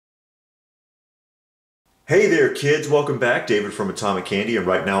Hey there kids, welcome back. David from Atomic Candy, and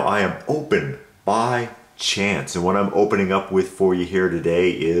right now I am open by chance. And what I'm opening up with for you here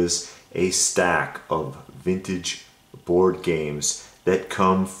today is a stack of vintage board games that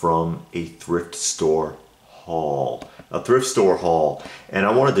come from a thrift store haul. A thrift store haul. And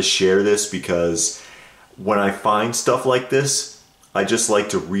I wanted to share this because when I find stuff like this, I just like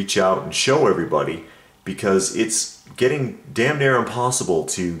to reach out and show everybody, because it's getting damn near impossible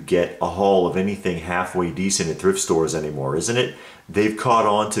to get a haul of anything halfway decent at thrift stores anymore, isn't it? They've caught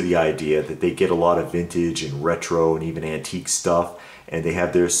on to the idea that they get a lot of vintage and retro and even antique stuff, and they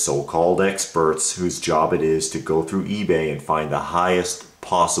have their so-called experts whose job it is to go through eBay and find the highest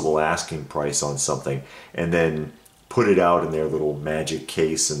possible asking price on something and then put it out in their little magic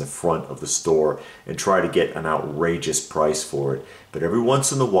case in the front of the store and try to get an outrageous price for it. But every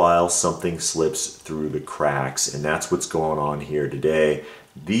once in a while something slips through the cracks, and that's what's going on here today.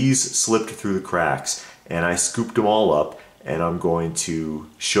 These slipped through the cracks and I scooped them all up, and I'm going to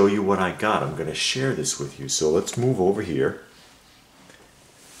show you what I got. I'm going to share this with you. So let's move over here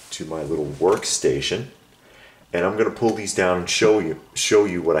to my little workstation, and I'm going to pull these down and show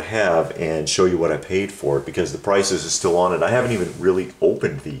you what I have and show you what I paid for it, because the prices are still on it. I haven't even really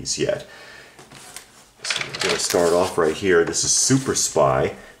opened these yet. So I'm going to start off right here. This is Super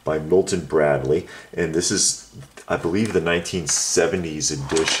Spy by Milton Bradley, and this is, I believe, the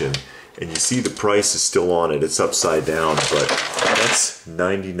 1970s edition. And you see the price is still on it. It's upside down, but that's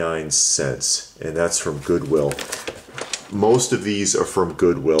 99 cents, and that's from Goodwill. Most of these are from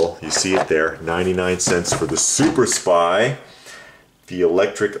Goodwill. You see it there, 99 cents for the Super Spy. The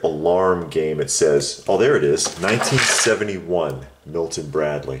electric alarm game, it says. Oh, there it is, 1971 Milton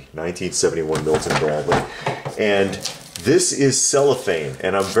Bradley. 1971 Milton Bradley. And this is cellophane,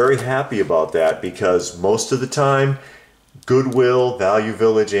 and I'm very happy about that, because most of the time, Goodwill, Value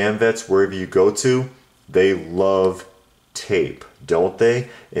Village, Amvets, wherever you go to, they love tape, don't they?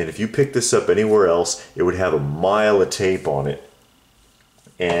 And if you pick this up anywhere else, it would have a mile of tape on it.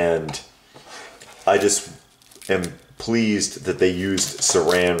 And I just am pleased that they used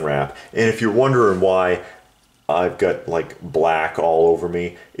saran wrap. And if you're wondering why I've got like black all over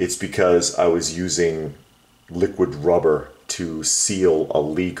me, it's because I was using liquid rubber to seal a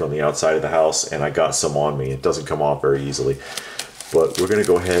leak on the outside of the house, and I got some on me. It doesn't come off very easily. But we're going to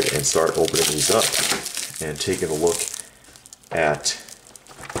go ahead and start opening these up and taking a look at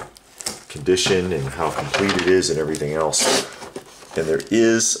condition and how complete it is and everything else. And there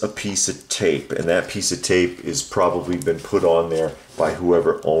is a piece of tape, and that piece of tape is probably been put on there by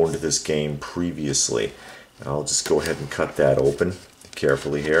whoever owned this game previously. And I'll just go ahead and cut that open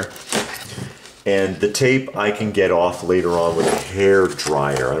carefully here. And the tape I can get off later on with a hair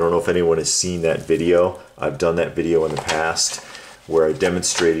dryer. I don't know if anyone has seen that video. I've done that video in the past where I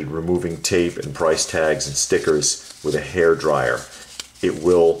demonstrated removing tape and price tags and stickers with a hair dryer. It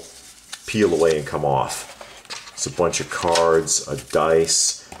will peel away and come off. It's a bunch of cards, a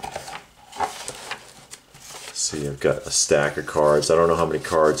dice. See, I've got a stack of cards. I don't know how many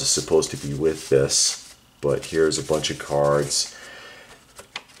cards are supposed to be with this, but here's a bunch of cards.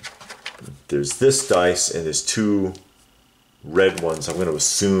 There's this dice, and there's two red ones. I'm going to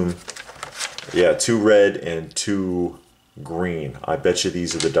assume, yeah, two red and two green. I bet you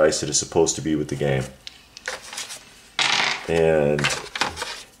these are the dice that are supposed to be with the game. And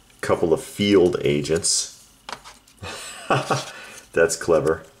a couple of field agents. That's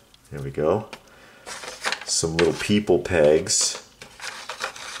clever. There we go. Some little people pegs.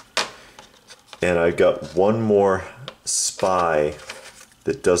 And I got one more spy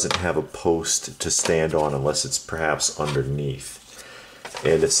that doesn't have a post to stand on unless it's perhaps underneath.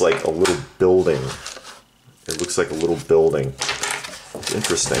 And it's like a little building. It looks like a little building. It's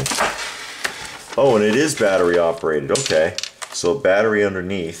interesting. Oh, and it is battery operated. Okay. So battery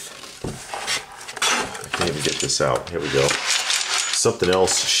underneath. I can't even get this out. Here we go. Something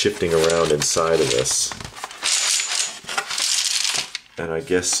else shifting around inside of this. And I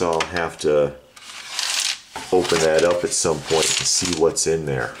guess I'll have to open that up at some point and see what's in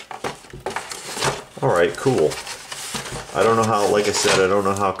there. Alright, cool. I don't know how, like I said, I don't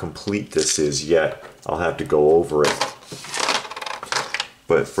know how complete this is yet. I'll have to go over it.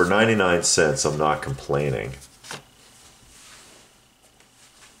 But for 99 cents, I'm not complaining.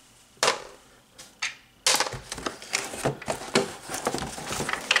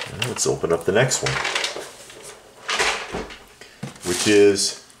 And let's open up the next one, which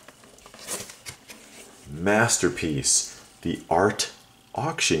is Masterpiece, the art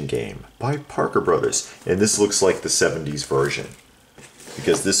auction game by Parker Brothers. And this looks like the 70s version,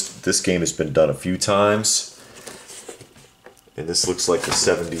 because this game has been done a few times, and this looks like the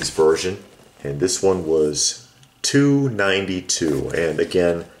 70s version. And this one was $2.92. And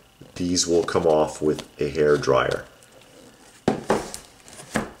again, these will come off with a hair dryer.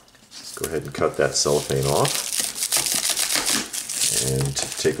 Let's go ahead and cut that cellophane off and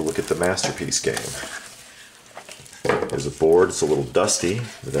take a look at the Masterpiece game. There's a board. It's a little dusty,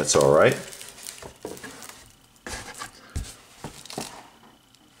 but that's all right.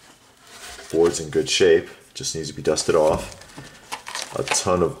 Board's in good shape, just needs to be dusted off. A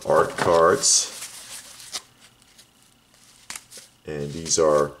ton of art cards. And these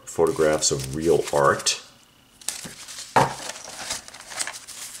are photographs of real art.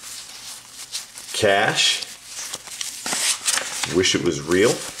 Cash. Wish it was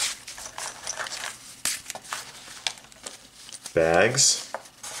real. Bags.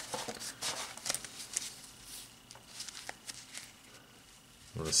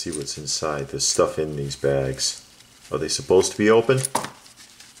 I want to see what's inside. There's stuff in these bags. Are they supposed to be open?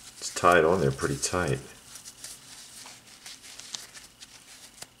 It's tied on there pretty tight.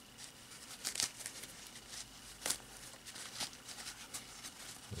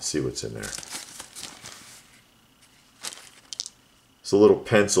 Let's see what's in there. It's a little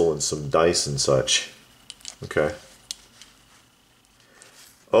pencil and some dice and such. Okay.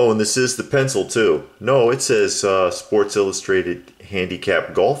 Oh, and this is the pencil too. No, it says Sports Illustrated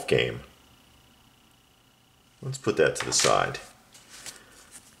Handicap Golf Game. Let's put that to the side.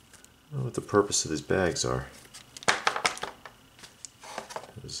 I don't know what the purpose of these bags are.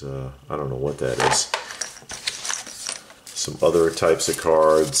 I don't know what that is. Some other types of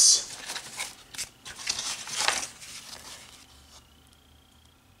cards.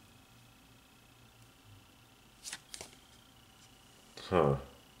 Huh.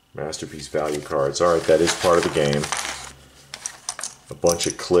 Masterpiece value cards. Alright, that is part of the game. A bunch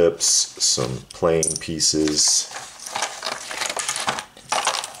of clips, some playing pieces.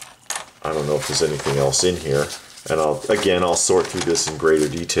 I don't know if there's anything else in here. And I'll sort through this in greater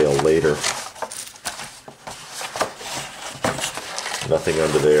detail later. Nothing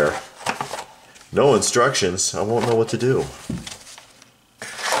under there. No instructions. I won't know what to do.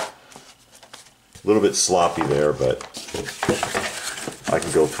 A little bit sloppy there, but I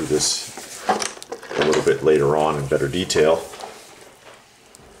can go through this a little bit later on in better detail.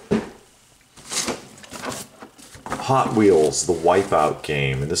 Hot Wheels, the Wipeout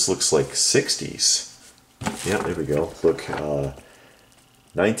game, and this looks like 60s. Yeah, there we go. Look,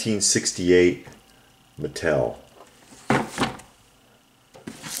 1968 Mattel.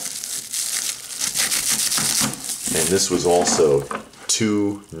 And this was also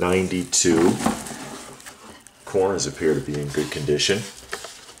 $2.92. Corners appear to be in good condition.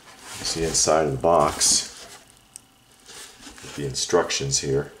 You see inside of the box with the instructions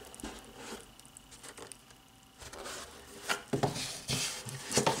here.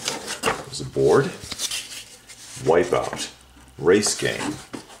 There's a board. Wipeout. Race game.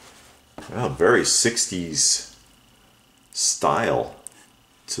 Wow, very 60s style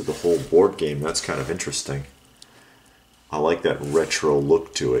to the whole board game. That's kind of interesting. I like that retro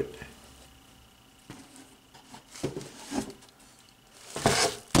look to it.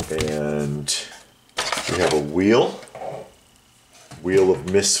 And we have a wheel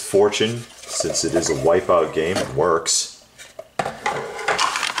of misfortune. Since it is a Wipeout game, it works.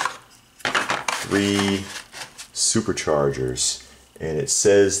 3 superchargers, and it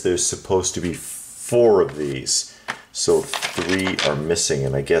says there's supposed to be 4 of these, so 3 are missing,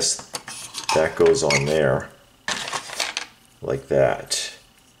 and I guess that goes on there like that.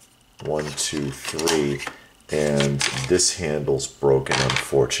 1, 2, 3. And this handle's broken,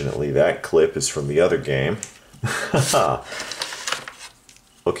 unfortunately. That clip is from the other game.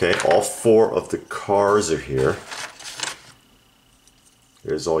 Okay, all 4 of the cars are here.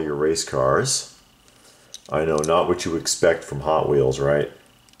 There's all your race cars. I know, not what you expect from Hot Wheels, right?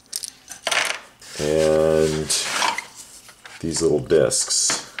 And these little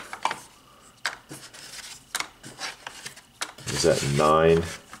discs. Is that 9,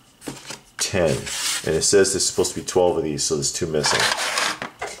 10? And it says there's supposed to be 12 of these, so there's 2 missing.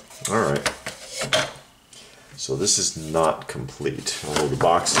 Alright. So this is not complete, although the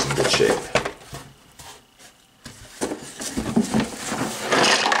box is in good shape.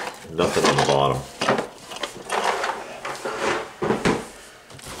 Nothing on the bottom.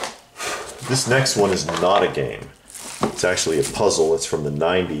 This next one is not a game. It's actually a puzzle. It's from the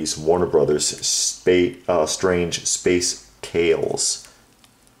 90s, Warner Brothers Strange Space Tales.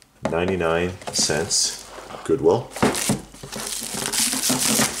 99 cents, Goodwill.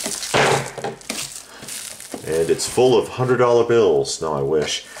 And it's full of $100 bills. No, I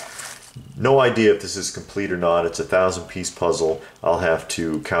wish. No idea if this is complete or not. It's a 1,000-piece puzzle. I'll have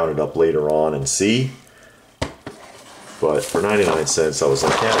to count it up later on and see. But for 99 cents, I was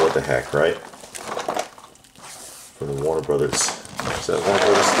like, yeah, what the heck, right? From the Warner Brothers. Is that Warner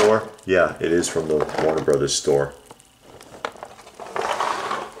Brothers store? Yeah, it is from the Warner Brothers store.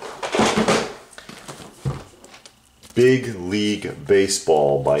 Big League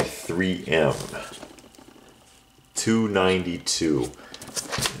Baseball by 3M. $2.92.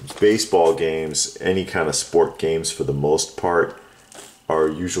 Baseball games, any kind of sport games for the most part, are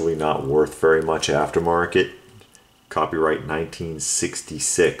usually not worth very much aftermarket. Copyright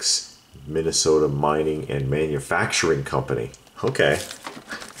 1966. Minnesota Mining and Manufacturing Company. Okay.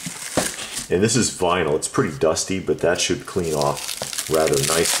 And this is vinyl. It's pretty dusty, but that should clean off rather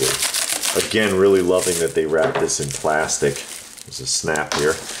nicely. Again, really loving that they wrap this in plastic. There's a snap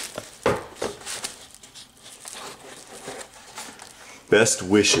here. Best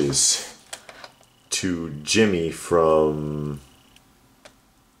wishes to Jimmy from...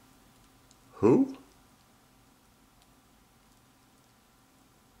 who?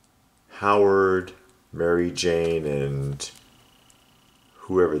 Howard, Mary Jane, and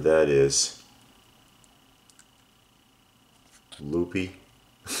whoever that is. Loopy.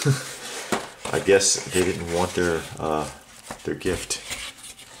 I guess they didn't want their gift.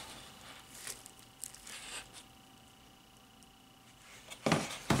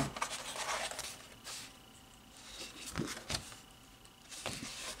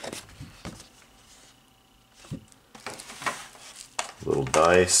 Little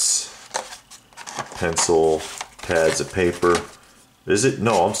dice, pencil, pads of paper. Is it?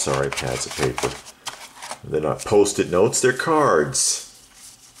 No, I'm sorry, pads of paper. They're not post-it notes, they're cards.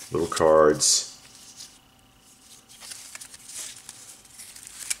 Little cards.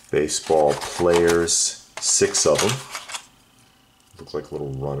 Baseball players, 6 of them. Look like little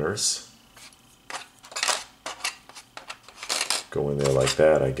runners. Go in there like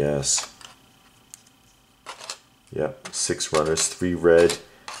that, I guess. Yep, 6 runners, 3 red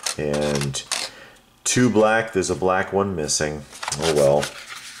and 2 black. There's a black one missing. Oh well.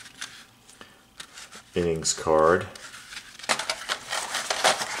 Innings card.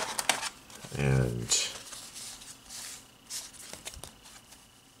 And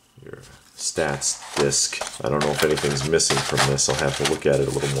your stats disc. I don't know if anything's missing from this. I'll have to look at it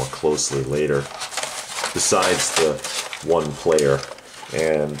a little more closely later. Besides the one player.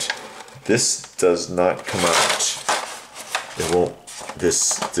 And this does not come out. It won't.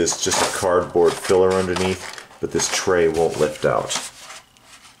 There's just a cardboard filler underneath, but this tray won't lift out.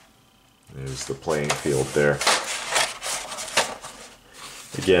 There's the playing field there.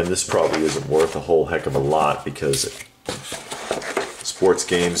 Again, this probably isn't worth a whole heck of a lot because sports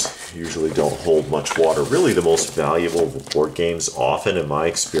games usually don't hold much water. Really, the most valuable board games, often in my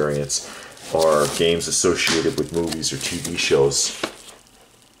experience, are games associated with movies or TV shows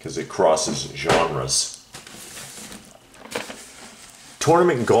because it crosses genres.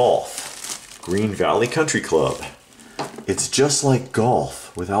 Tournament Golf, Green Valley Country Club. It's just like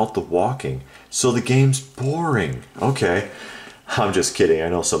golf without the walking, so the game's boring. Okay, I'm just kidding. I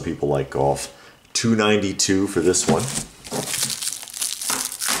know some people like golf. $2.92 for this one.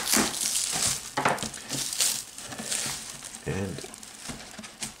 And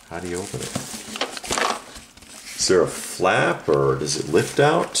how do you open it? Is there a flap or does it lift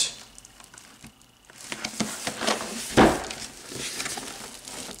out?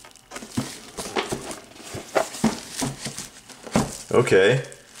 Okay,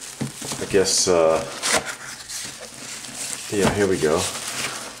 I guess, yeah, here we go.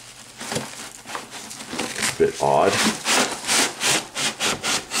 A bit odd.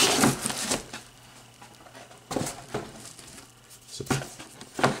 It's a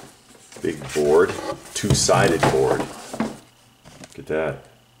big board, two-sided board. Look at that.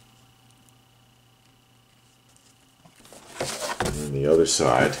 And then the other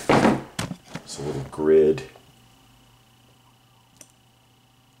side, it's a little grid.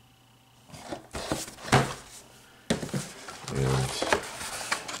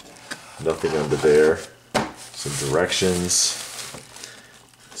 Nothing under there. Some directions.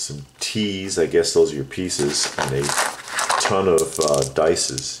 Some T's. I guess those are your pieces. And a ton of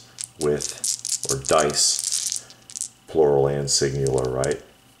dices with, or dice, plural and singular, right?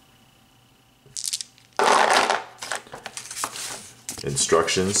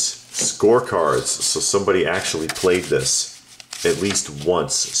 Instructions. Scorecards. So somebody actually played this at least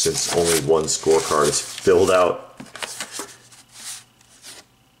once, since only one scorecard is filled out.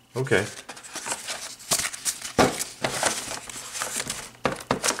 Okay.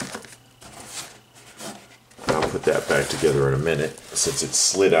 I'll put that back together in a minute since it's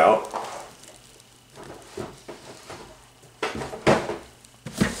slid out.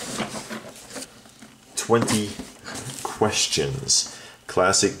 20 Questions.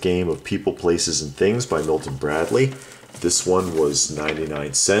 Classic game of people, places, and things by Milton Bradley. This one was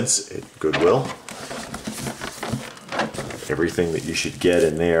 99 cents at Goodwill. Everything that you should get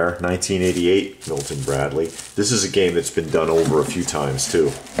in there. 1988, Milton Bradley. This is a game that's been done over a few times too.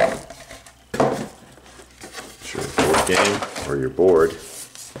 Sure, board game or your board.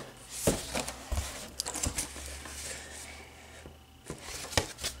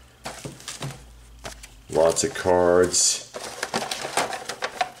 Lots of cards.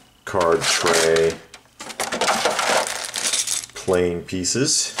 Card tray. Playing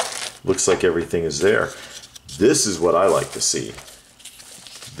pieces. Looks like everything is there. This is what I like to see.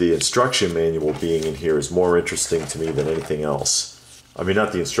 The instruction manual being in here is more interesting to me than anything else. I mean,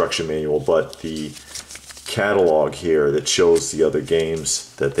 not the instruction manual, but the catalog here that shows the other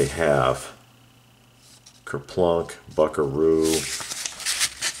games that they have. Kerplunk, Buckaroo,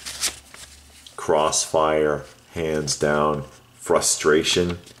 Crossfire, Hands Down,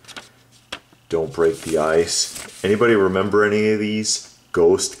 Frustration, Don't Break the Ice. Anybody remember any of these?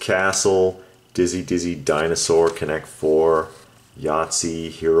 Ghost Castle, Dizzy Dizzy Dinosaur, Connect 4,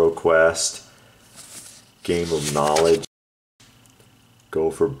 Yahtzee, Hero Quest, Game of Knowledge, Go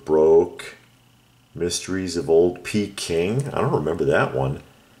for Broke, Mysteries of Old Peking. I don't remember that one.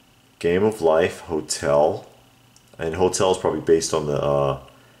 Game of Life, Hotel, and Hotel is probably based on the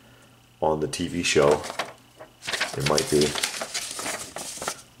TV show. It might be.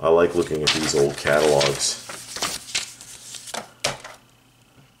 I like looking at these old catalogs.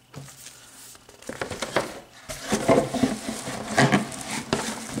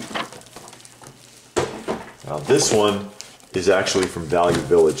 Now this one is actually from Value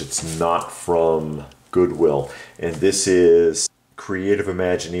Village. It's not from Goodwill. And this is Creative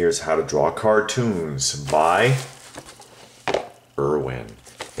Imagineers How to Draw Cartoons by Irwin.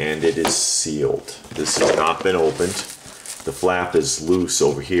 And it is sealed. This has not been opened. The flap is loose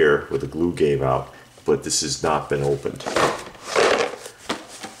over here where the glue gave out, but this has not been opened.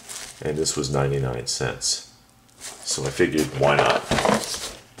 And this was 99 cents. So I figured, why not?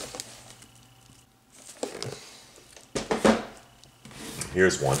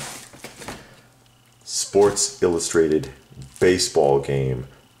 Here's one. Sports Illustrated baseball game.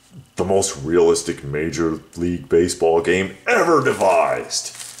 The most realistic Major League Baseball game ever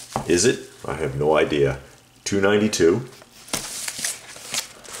devised. Is it? I have no idea. $2.92.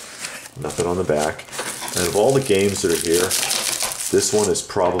 Nothing on the back. And of all the games that are here, this one is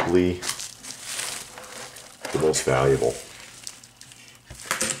probably the most valuable.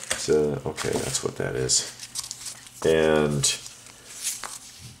 So, okay, that's what that is. And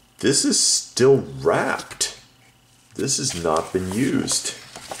this is still wrapped. This has not been used.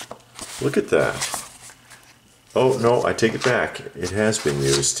 Look at that. Oh, no, I take it back. It has been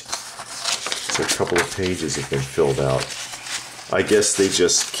used. So a couple of pages have been filled out. I guess they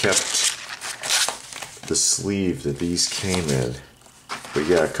just kept the sleeve that these came in. But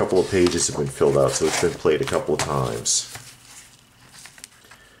yeah, a couple of pages have been filled out, so it's been played a couple of times.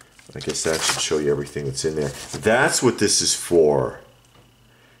 I guess that should show you everything that's in there. That's what this is for.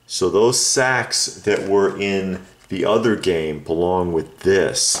 So those sacks that were in the other game belong with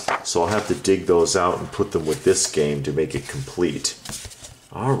this. So I'll have to dig those out and put them with this game to make it complete.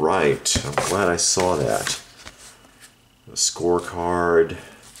 All right, I'm glad I saw that. A scorecard.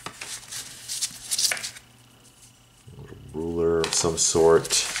 A little ruler of some sort.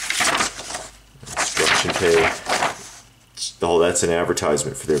 Instruction tape. Oh, that's an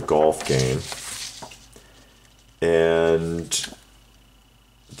advertisement for their golf game. And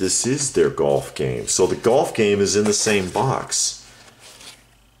this is their golf game. So the golf game is in the same box.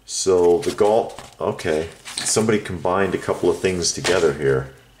 So the golf, okay. Somebody combined a couple of things together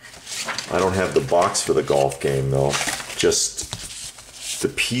here. I don't have the box for the golf game though. Just the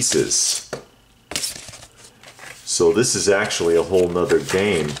pieces. So this is actually a whole nother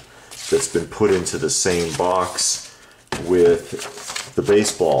game that's been put into the same box with the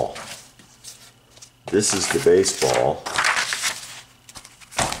baseball. This is the baseball.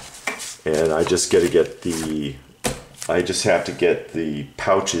 And I just have to get the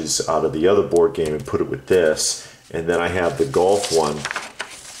pouches out of the other board game and put it with this. And then I have the golf one.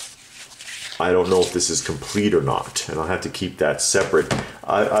 I don't know if this is complete or not, and I'll have to keep that separate.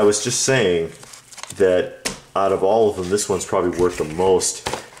 I was just saying that out of all of them, this one's probably worth the most,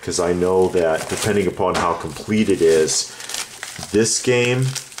 because I know that depending upon how complete it is, this game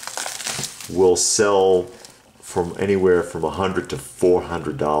will sell from anywhere from $100 to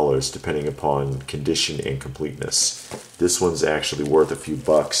 $400 depending upon condition and completeness. This one's actually worth a few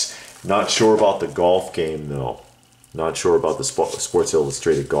bucks. Not sure about the golf game though. Not sure about the Sports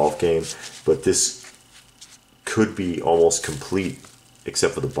Illustrated golf game, but this could be almost complete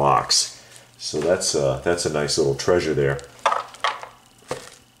except for the box. So that's a nice little treasure there.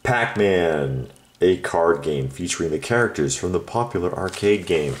 Pac-Man, a card game featuring the characters from the popular arcade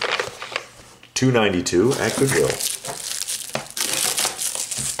game. $2.92 at Goodwill.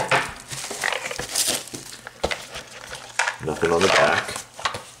 Nothing on the back.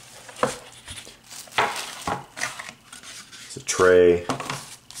 It's a tray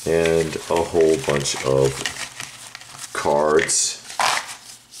and a whole bunch of cards.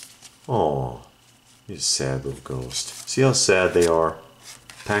 Oh, he's a sad little ghost. See how sad they are?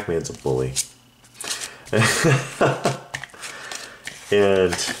 Pac-Man's a bully.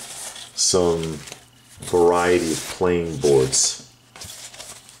 And some variety of playing boards.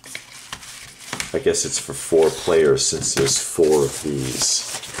 I guess it's for 4 players since there's 4 of these.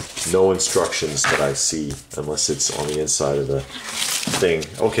 No instructions that I see unless it's on the inside of the thing.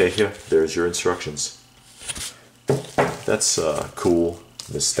 Okay, here, there's your instructions. That's cool,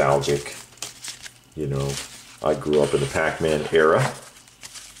 nostalgic. You know, I grew up in the Pac-Man era.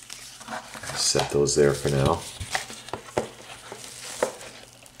 Set those there for now.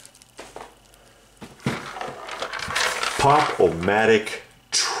 Pop-O-Matic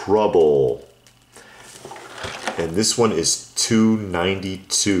Trouble. And this one is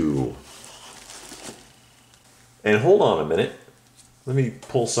 $2.92. And hold on a minute. Let me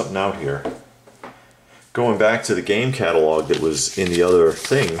pull something out here. Going back to the game catalog that was in the other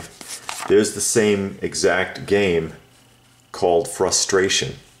thing, there's the same exact game called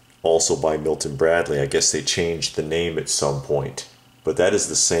Frustration, also by Milton Bradley. I guess they changed the name at some point, but that is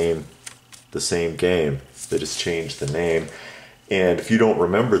the same game. They just changed the name. And if you don't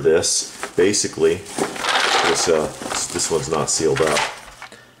remember this, basically, this one's not sealed up.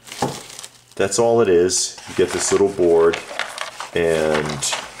 That's all it is. You get this little board,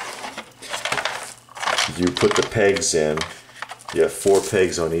 and you put the pegs in. You have 4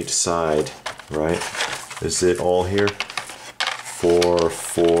 pegs on each side, right? Is it all here? 4.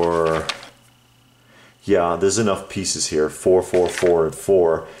 Yeah, there's enough pieces here. 4, 4, 4, and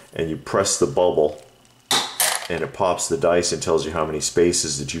 4. And you press the bubble, and it pops the dice and tells you how many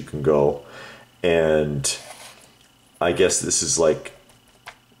spaces that you can go. And I guess this is like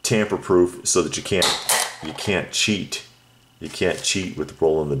tamper-proof so that you can't cheat. You can't cheat with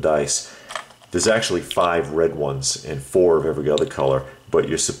rolling the dice. There's actually 5 red ones and 4 of every other color, but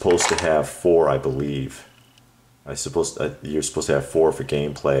you're supposed to have 4, I believe. You're supposed to have 4 for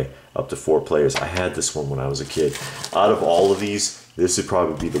gameplay, up to 4 players. I had this one when I was a kid. Out of all of these, this would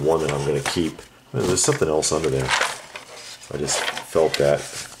probably be the one that I'm going to keep. There's something else under there. I just felt that.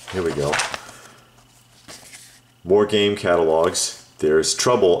 Here we go. More game catalogs. There's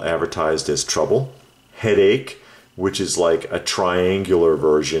Trouble, advertised as Trouble. Headache, which is like a triangular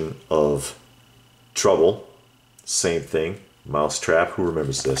version of Trouble. Same thing. Mousetrap. Who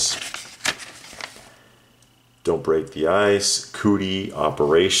remembers this? Don't Break the Ice. Cootie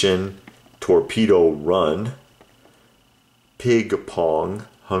Operation. Torpedo Run. Pig Pong.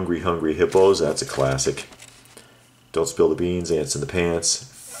 Hungry Hungry Hippos. That's a classic. Don't Spill the Beans. Ants in the Pants.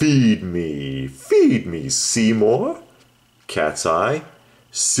 Feed Me Seymour. Cat's Eye.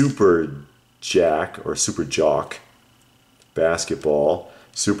 Super Jack or Super Jock. Basketball.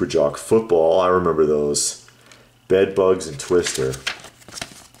 Super Jock Football. I remember those. Bed Bugs and Twister.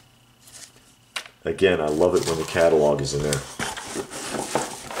 Again, I love it when the catalog is in there.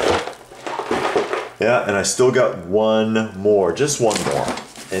 Yeah, and I still got one more, just one more,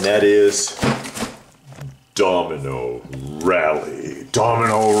 and that is Domino Rally.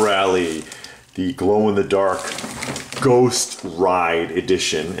 Domino Rally, the glow-in-the-dark Ghost Ride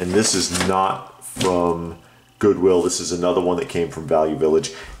edition, and this is not from Goodwill. This is another one that came from Value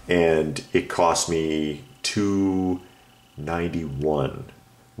Village, and it cost me $2.91.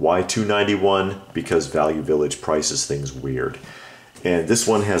 Why $2.91? Because Value Village prices things weird. And this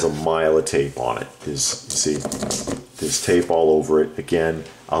one has a mile of tape on it. See, there's tape all over it. Again,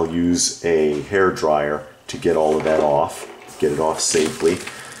 I'll use a hair dryer to get all of that off, get it off safely.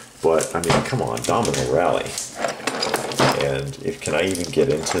 But I mean, come on, Domino Rally. And can I even get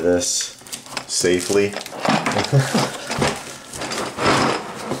into this safely?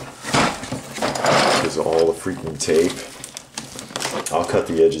 Because of all the freaking tape. I'll cut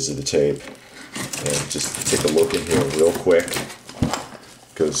the edges of the tape and just take a look in here real quick.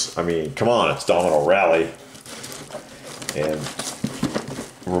 Because, I mean, come on, it's Domino Rally. And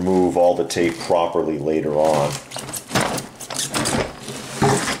remove all the tape properly later on.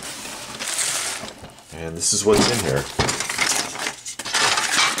 And this is what's in here.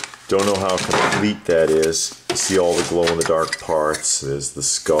 Don't know how complete that is. You see all the glow-in-the-dark parts. There's the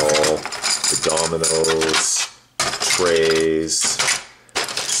skull, the dominoes, trays,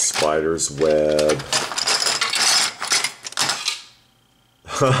 spider's web.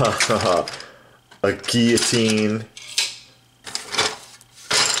 A guillotine.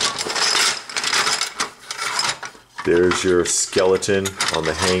 There's your skeleton on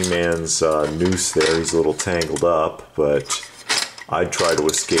the hangman's noose there. He's a little tangled up, but I'd try to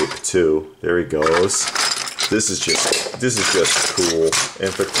escape too. There he goes. This is just cool.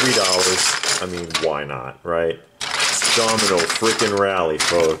 And for $3, I mean, why not, right? It's Domino frickin' Rally,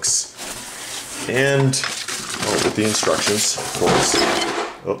 folks. And, oh, with the instructions, of course.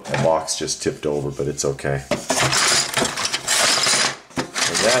 Oh, the box just tipped over, but it's okay. And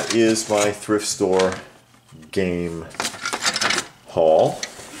that is my thrift store game haul.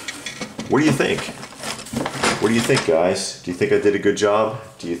 What do you think? What do you think, guys? Do you think I did a good job?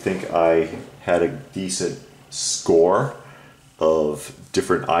 Do you think I had a decent score of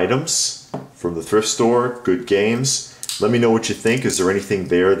different items from the thrift store? Good games? Let me know what you think. Is there anything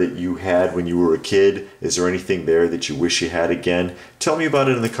there that you had when you were a kid? Is there anything there that you wish you had again? Tell me about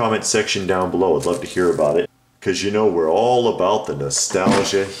it in the comment section down below. I'd love to hear about it. Because you know we're all about the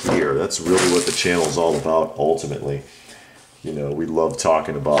nostalgia here. That's really what the channel's all about ultimately. You know, we love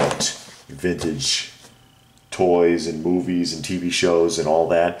talking about vintage toys and movies and TV shows and all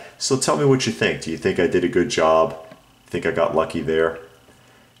that. So tell me what you think. Do you think I did a good job? Think I got lucky there?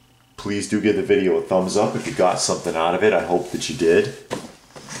 Please do give the video a thumbs up if you got something out of it. I hope that you did.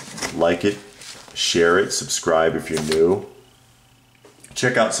 Like it, share it, subscribe if you're new.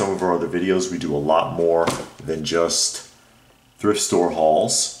 Check out some of our other videos. We do a lot more than just thrift store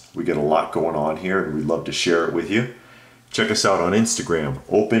hauls. We get a lot going on here and we'd love to share it with you. Check us out on Instagram,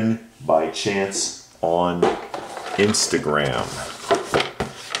 Open by Chance on Instagram.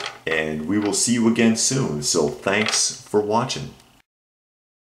 And we will see you again soon. So thanks for watching.